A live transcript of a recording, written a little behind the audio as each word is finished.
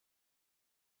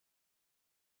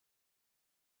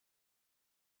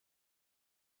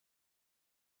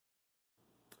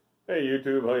Hey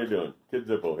YouTube, how you doing? Kid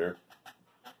Zippo here.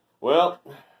 Well,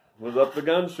 was up the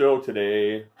gun show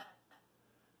today,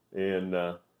 and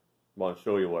want to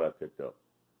show you what I picked up.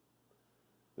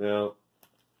 Now,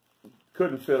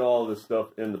 couldn't fit all this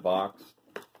stuff in the box.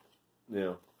 You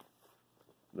know,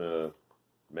 the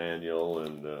manual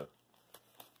and you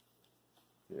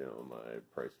know, my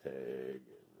price tag and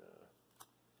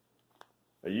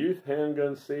a Youth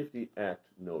Handgun Safety Act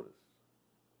notice.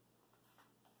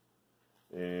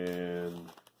 And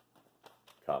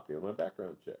copy of my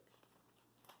background check.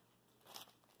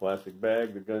 Plastic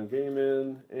bag the gun came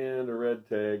in, and a red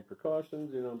tag,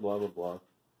 precautions, you know, blah, blah, blah.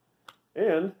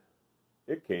 And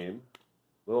it came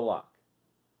with a lock.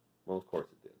 Well, of course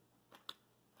it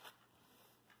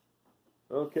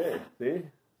did. Okay, see?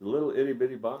 The little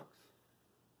itty-bitty box.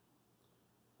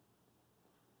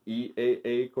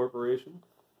 EAA Corporation.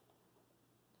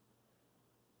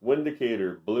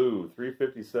 Windicator blue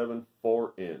 357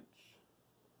 4-inch.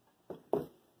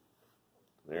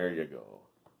 There you go.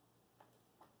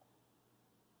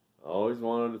 Always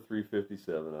wanted a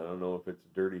 357. I don't know if it's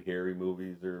Dirty Harry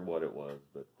movies or what it was,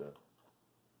 but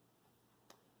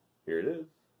here it is.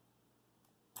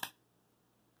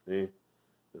 See,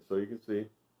 just so you can see.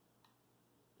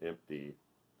 Empty.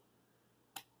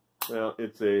 Well,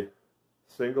 it's a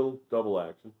single double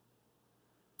action.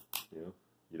 You know.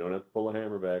 You don't have to pull a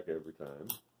hammer back every time.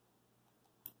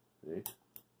 See?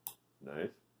 Nice.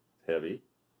 It's heavy.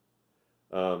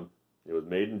 It was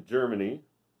made in Germany.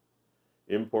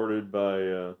 Imported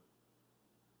by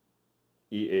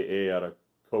EAA out of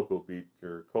Cocoa Beach,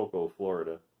 or Cocoa,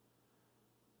 Florida.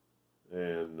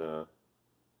 And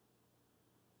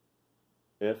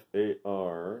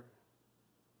FAR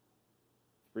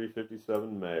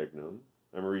 357 Magnum.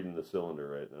 I'm reading the cylinder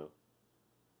right now.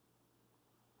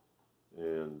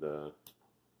 And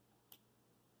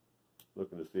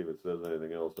looking to see if it says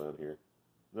anything else on here.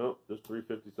 Nope, just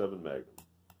 357 Magnum.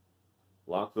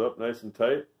 Locks up nice and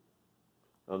tight.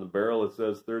 On the barrel it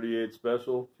says 38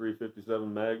 Special,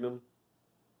 357 Magnum.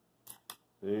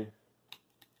 See? It's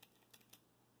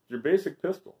your basic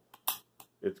pistol.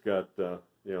 It's got, you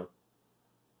know,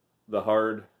 the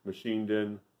hard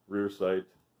machined-in rear sight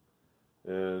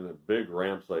and a big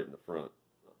ramp sight in the front.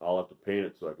 I'll have to paint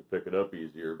it so I can pick it up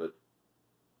easier, but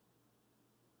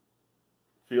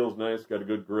feels nice, got a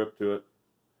good grip to it.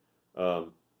 I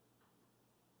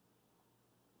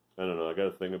don't know, I got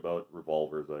a thing about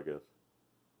revolvers, I guess.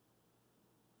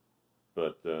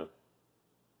 But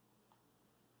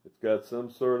it's got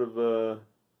some sort of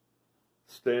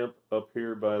stamp up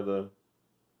here by the,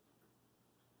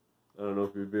 I don't know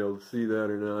if you'd be able to see that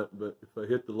or not, but if I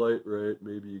hit the light right,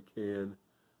 maybe you can.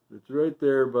 It's right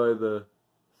there by the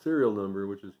serial number,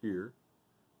 which is here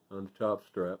on the top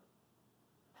strap.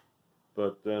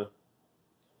 But yeah,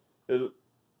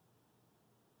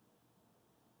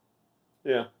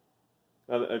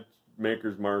 it's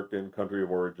maker's mark and country of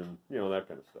origin, you know, that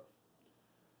kind of stuff.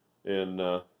 And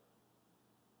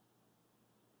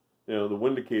you know, the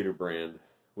Windicator brand,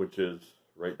 which is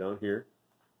right down here.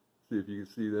 See if you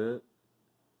can see that.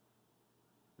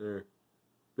 There, I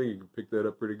think you can pick that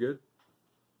up pretty good.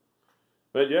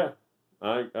 But yeah,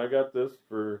 I got this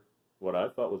for what I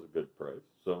thought was a good price.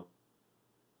 So.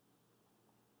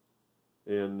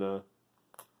 And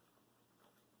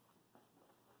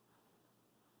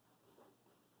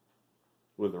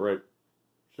with the right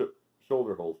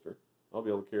shoulder holster, I'll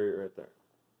be able to carry it right there.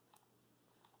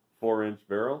 4-inch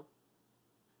barrel,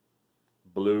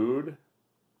 blued.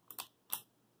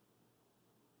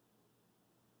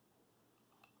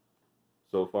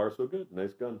 So far, so good.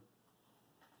 Nice gun.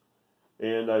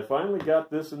 And I finally got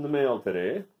this in the mail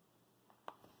today.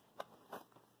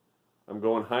 I'm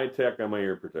going high tech on my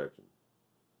ear protection.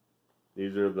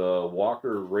 These are the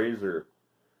Walker Razor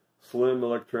Slim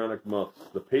Electronic Muffs,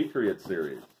 the Patriot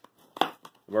series.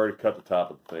 I've already cut the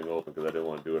top of the thing open because I didn't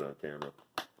want to do it on camera.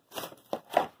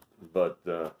 But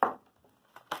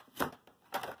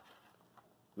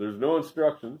there's no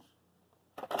instructions.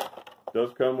 It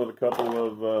does come with a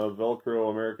couple of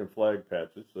Velcro American flag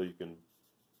patches, so you can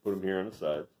put them here on the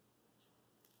sides.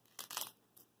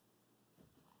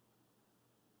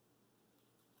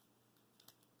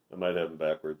 I might have them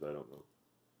backwards, I don't know.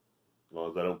 As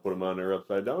long as I don't put them on there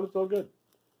upside down, it's all good.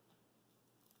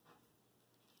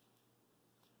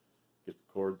 Get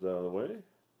the cords out of the way.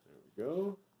 There we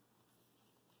go.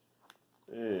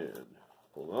 And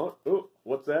pull them out. Oh,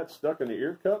 what's that stuck in the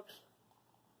ear cups?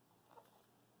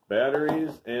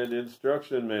 Batteries and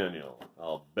instruction manual.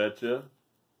 I'll betcha.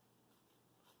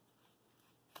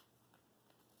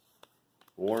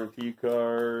 Warranty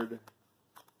card.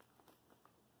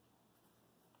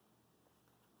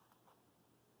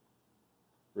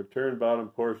 Return bottom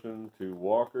portion to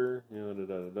Walker,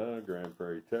 Grand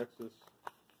Prairie, Texas.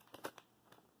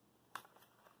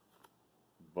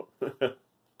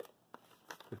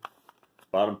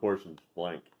 Bottom portion's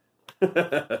blank.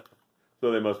 So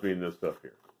they must mean this stuff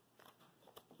here.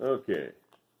 Okay.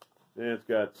 And it's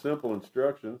got simple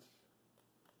instructions.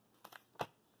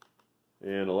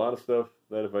 And a lot of stuff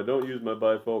that if I don't use my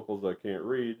bifocals I can't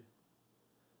read.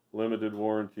 Limited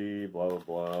warranty, blah, blah,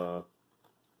 blah.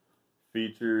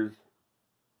 Features.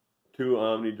 2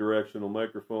 omnidirectional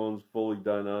microphones, full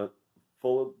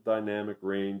dynamic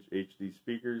range HD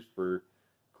speakers for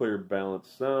clear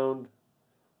balanced sound.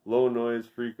 Low noise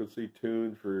frequency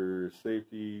tuned for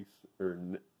safety or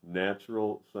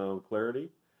natural sound clarity.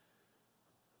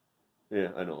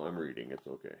 Yeah, I know, I'm reading, it's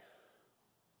okay.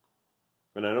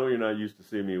 And I know you're not used to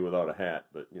seeing me without a hat,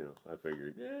 but, you know, I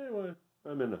figured, yeah, well,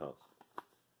 I'm in the house.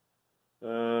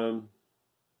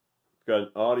 It's got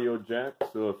an audio jack,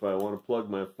 so if I want to plug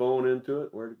my phone into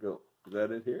it, where'd it go? Is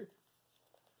that it here?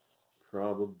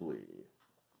 Probably.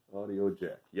 Audio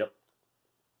jack, yep.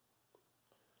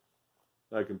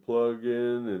 I can plug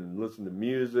in and listen to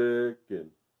music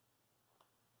and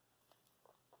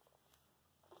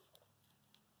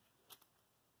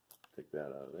take that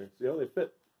out of there. See how they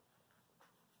fit?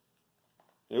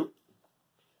 Nope.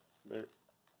 There.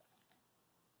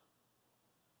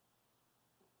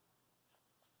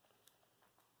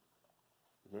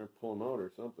 Better pull them out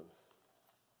or something.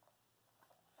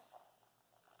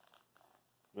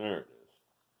 There it is.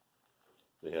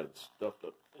 They had it stuffed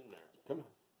up in there. Come on.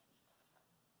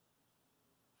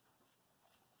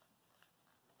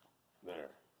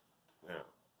 There. Now.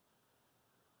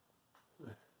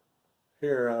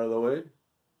 Hair out of the way.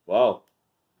 Wow.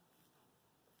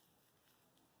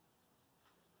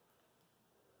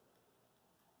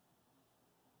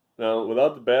 Now,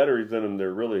 without the batteries in them,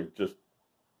 they're really just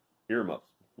earmuffs.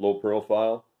 Low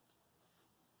profile.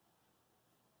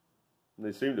 And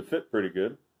they seem to fit pretty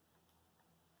good.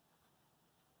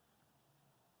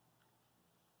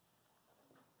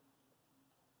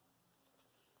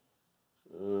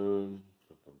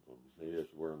 Maybe I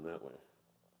should wear them that way.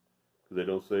 Because they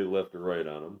don't say left or right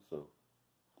on them, so.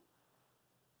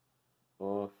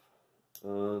 Off,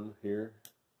 on, here.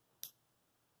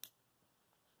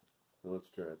 Now let's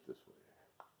try it this way.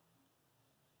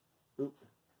 Oop,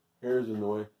 hair's in the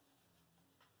way.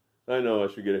 I know I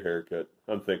should get a haircut.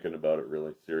 I'm thinking about it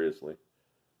really, seriously.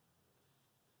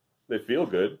 They feel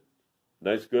good.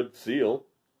 Nice, good seal.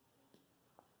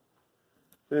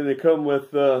 And they come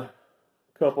with a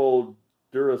couple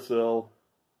Duracell.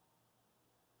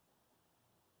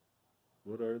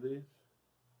 What are these?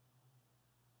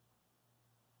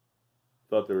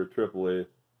 Thought they were AAA.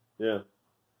 Yeah.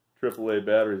 AAA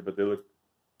batteries, but they look,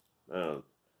 I don't know,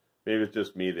 maybe it's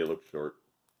just me, they look short.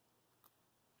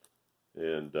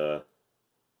 And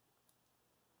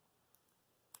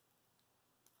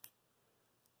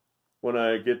when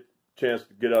I get a chance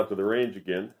to get out to the range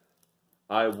again,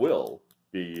 I will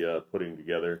be putting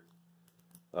together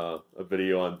a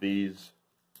video on these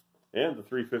and the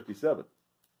 357.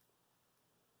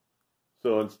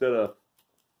 So instead of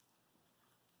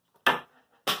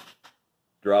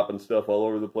dropping stuff all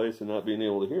over the place and not being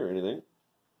able to hear anything,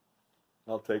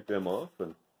 I'll take them off.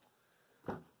 And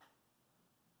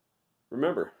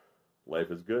remember, life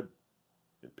is good,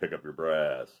 and pick up your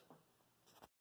brass.